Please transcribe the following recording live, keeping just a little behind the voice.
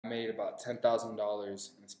made about $10,000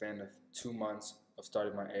 in the span of 2 months of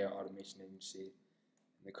starting my AI automation agency.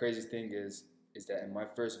 And the crazy thing is that in my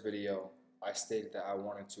first video, I stated that I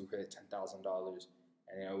wanted to hit $10,000,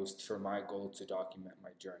 and it was for my goal to document my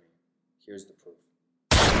journey. Here's the proof.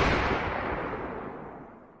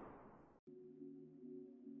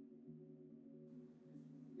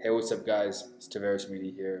 Hey, what's up guys? It's Taveras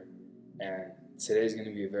Media here, and today's going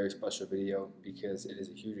to be a very special video because it is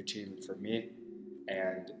a huge achievement for me.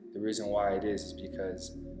 And the reason why it is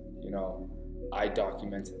because, I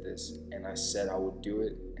documented this and I said I would do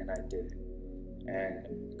it, and I did it.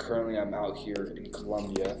 And currently I'm out here in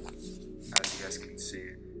Colombia, as you guys can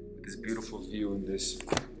see, with this beautiful view in this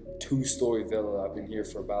 2-story villa. I've been here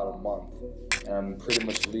for about a month, and I'm pretty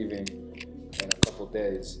much leaving in a couple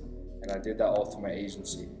days. And I did that all through my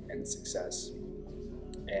agency and its success.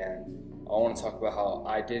 And I want to talk about how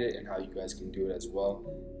I did it and how you guys can do it as well.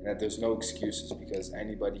 And that there's no excuses because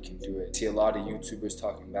anybody can do it. I see a lot of YouTubers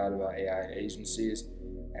talking bad about AI agencies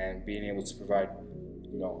and being able to provide,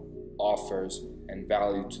 offers and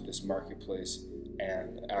value to this marketplace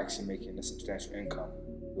and actually making a substantial income,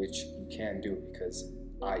 which you can do because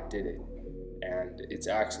I did it. And it's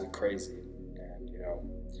actually crazy. And,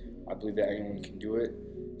 I believe that anyone can do it.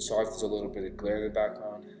 Sorry if there's a little bit of glare in the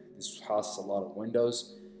background. This house has a lot of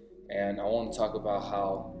windows, and I want to talk about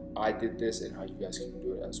how I did this and how you guys can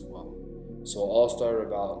do it as well. So it all started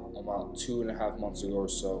about 2.5 months ago or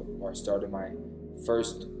so, where I started my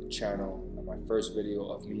first channel and my first video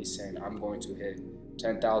of me saying I'm going to hit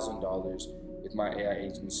 $10,000 with my AI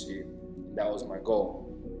agency. And that was my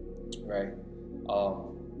goal, right?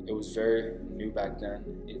 It was very new back then.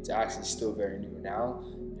 It's actually still very new now.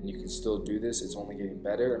 And you can still do this. It's only getting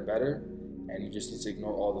better and better, and you just need to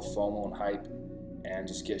ignore all the FOMO and hype and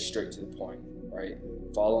just get straight to the point, right?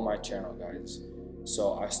 Follow my channel, guys.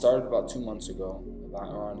 So I started about 2 months ago,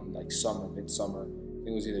 about around midsummer. I think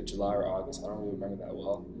it was either July or August. I don't really remember that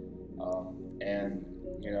well.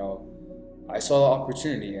 I saw the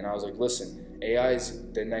opportunity, and I was like, listen, AI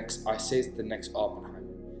is the next. I say it's the next Oppenheimer.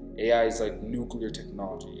 AI is like nuclear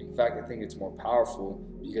technology. In fact, I think it's more powerful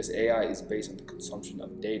because AI is based on the consumption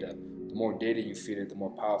of data. The more data you feed it, the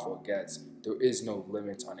more powerful it gets. There is no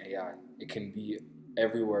limit on AI. It can be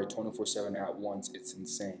everywhere 24/7 at once. It's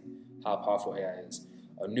insane how powerful AI is.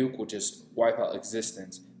 A nuke will just wipe out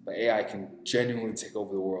existence, but AI can genuinely take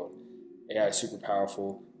over the world. AI is super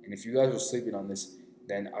powerful, and if you guys were sleeping on this,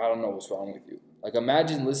 then I don't know what's wrong with you. Like,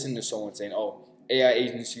 imagine listening to someone saying, oh, AI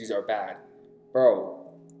agencies are bad. Bro,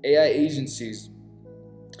 AI agencies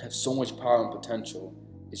have so much power and potential.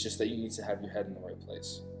 It's just that you need to have your head in the right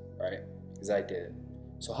place, right? Because I did it.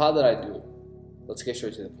 So how did I do it? Let's get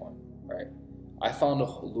straight to the point, right? I found a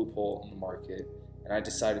loophole in the market, and I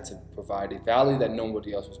decided to provide a value that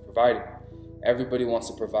nobody else was providing. Everybody wants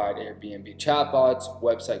to provide Airbnb chatbots,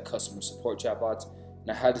 website customer support chatbots, and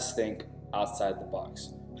I had to think outside the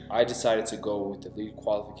box. I decided to go with the lead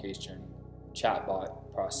qualification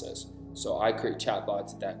chatbot process. So I create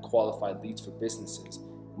chatbots that qualify leads for businesses,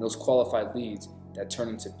 and those qualified leads that turn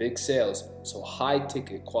into big sales. So high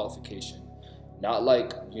ticket qualification, not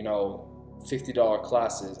like, $50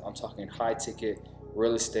 classes. I'm talking high ticket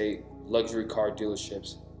real estate, luxury car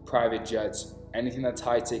dealerships, private jets, anything that's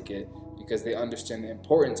high ticket, because they understand the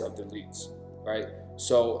importance of their leads, right?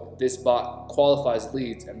 So this bot qualifies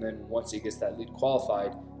leads, and then once it gets that lead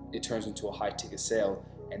qualified, it turns into a high ticket sale,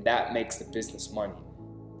 and that makes the business money.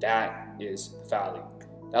 That is value.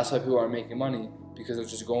 That's why people are making money, because they're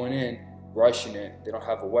just going in, rushing it. They don't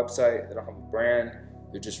have a website, they don't have a brand,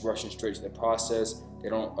 they're just rushing straight to the process. They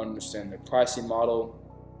don't understand their pricing model.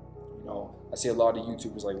 I see a lot of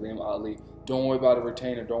YouTubers like Liam Ali, don't worry about a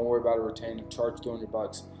retainer, charge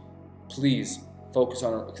 $200. Please focus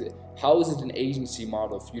on it. How is it an agency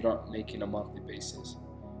model if you don't make it a monthly basis,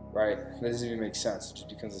 right? That doesn't even make sense. It just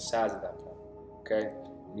becomes a SaaS at that point, okay?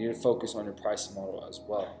 You need to focus on your pricing model as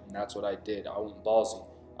well, and that's what I did. I went ballsy.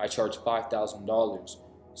 I charged $5,000,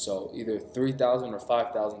 so either $3,000 or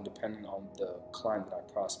 $5,000 depending on the client that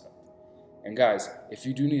I prospect. And guys, if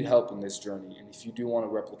you do need help in this journey, and if you do want to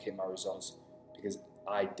replicate my results, because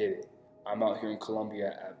I did it. I'm out here in Colombia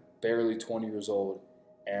at barely 20 years old,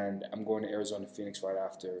 and I'm going to Arizona, Phoenix right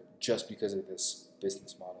after, just because of this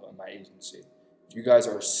business model and my agency. If you guys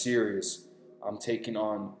are serious, I'm taking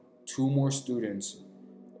on 2 more students,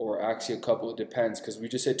 or actually a couple, it depends, because we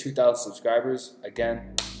just hit 2,000 subscribers.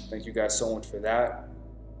 Again, thank you guys so much for that.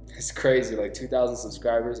 It's crazy, like 2,000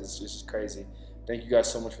 subscribers, it's just crazy. Thank you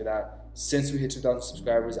guys so much for that. Since we hit 2,000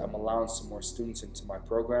 subscribers, I'm allowing some more students into my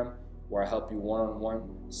program, where I help you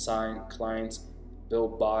one-on-one, sign clients,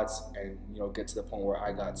 build bots, and get to the point where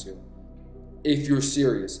I got to. if you're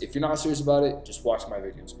serious. If you're not serious about it, just watch my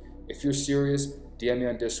videos. If you're serious, DM me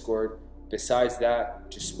on Discord. Besides that,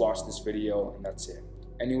 just watch this video and that's it.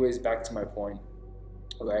 Anyways, back to my point.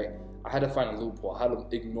 Okay, I had to find a loophole. I had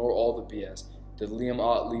to ignore all the BS. The Liam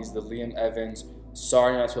Otleys, the Liam Evans.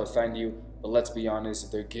 Sorry not to offend you, but let's be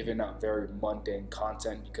honest, they're giving out very mundane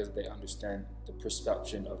content because they understand the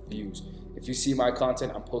perception of views. If you see my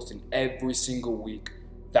content, I'm posting every single week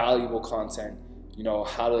valuable content. You know,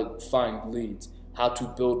 how to find leads, how to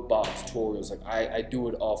build bot tutorials. Like I do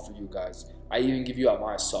it all for you guys. I even give you out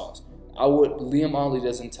my sauce. Liam Otley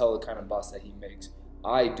doesn't tell the kind of bots that he makes.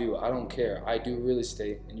 I do. I don't care. I do real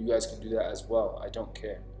estate, and you guys can do that as well. I don't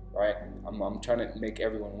care. Right? I'm trying to make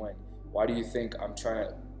everyone win. Why do you think I'm trying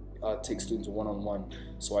to take students one-on-one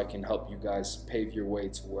so I can help you guys pave your way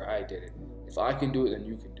to where I did it? If I can do it, then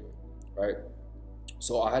you can do it. Right?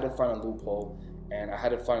 So I had to find a loophole, and I had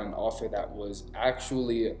to find an offer that was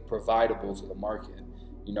actually providable to the market.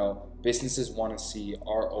 You know, businesses want to see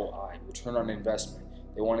ROI, return on investment.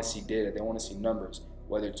 They want to see data. They want to see numbers,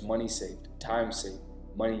 whether it's money saved, time saved,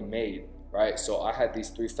 money made, right? So I had these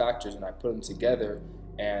three factors and I put them together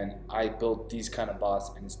and I built these kind of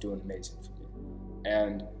bots and it's doing amazing for me.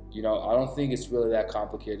 And, you know, I don't think it's really that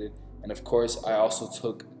complicated. And of course, I also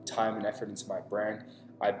took time and effort into my brand.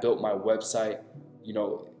 I built my website. You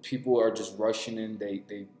know, people are just rushing in.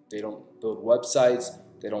 They don't build websites.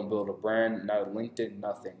 They don't build a brand, not a LinkedIn,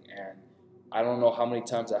 nothing. And I don't know how many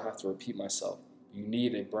times I have to repeat myself. You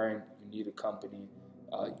need a brand, you need a company.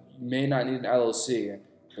 You may not need an LLC,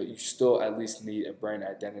 but you still at least need a brand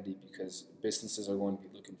identity because businesses are going to be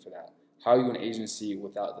looking for that. How are you an agency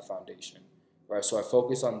without the foundation? Right? So I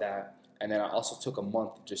focused on that, and then I also took a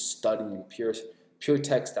month just studying pure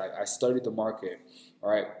tech stack. I studied the market. All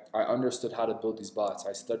right, I understood how to build these bots.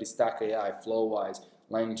 I studied Stack AI, Flowwise,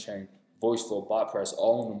 LangChain, VoiceFlow, BotPress,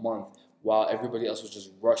 all in a month. While everybody else was just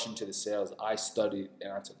rushing to the sales, I studied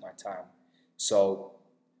and I took my time. So,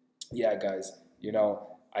 yeah, guys, you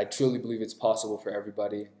know, I truly believe it's possible for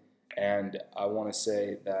everybody. And I want to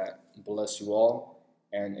say that bless you all.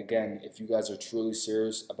 And again, if you guys are truly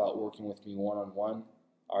serious about working with me one-on-one,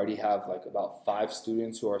 I already have like about 5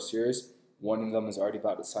 students who are serious. One of them is already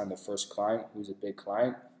about to sign their first client, who's a big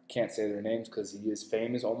client. Can't say their names because he is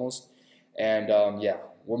famous almost. And yeah,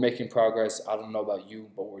 we're making progress. I don't know about you,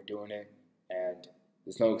 but we're doing it. And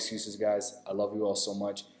there's no excuses, guys. I love you all so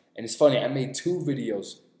much. And it's funny, I made 2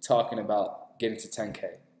 videos talking about getting to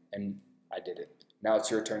 10K, and I did it. Now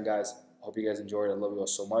it's your turn, guys. I hope you guys enjoyed it. I love you all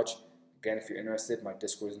so much. Again, if you're interested, my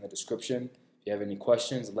Discord is in the description. If you have any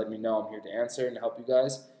questions, let me know. I'm here to answer and help you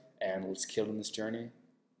guys. And let's kill in this journey.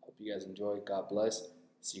 Hope you guys enjoy. God bless.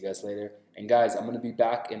 See you guys later. And guys, I'm going to be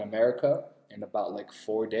back in America in about like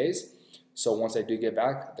 4 days. So once I do get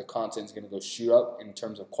back, the content is going to go shoot up in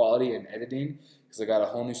terms of quality and editing because I got a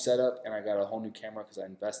whole new setup and I got a whole new camera because I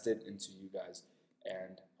invested into you guys.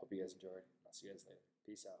 And hope you guys enjoyed. I'll see you guys later.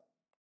 Peace out.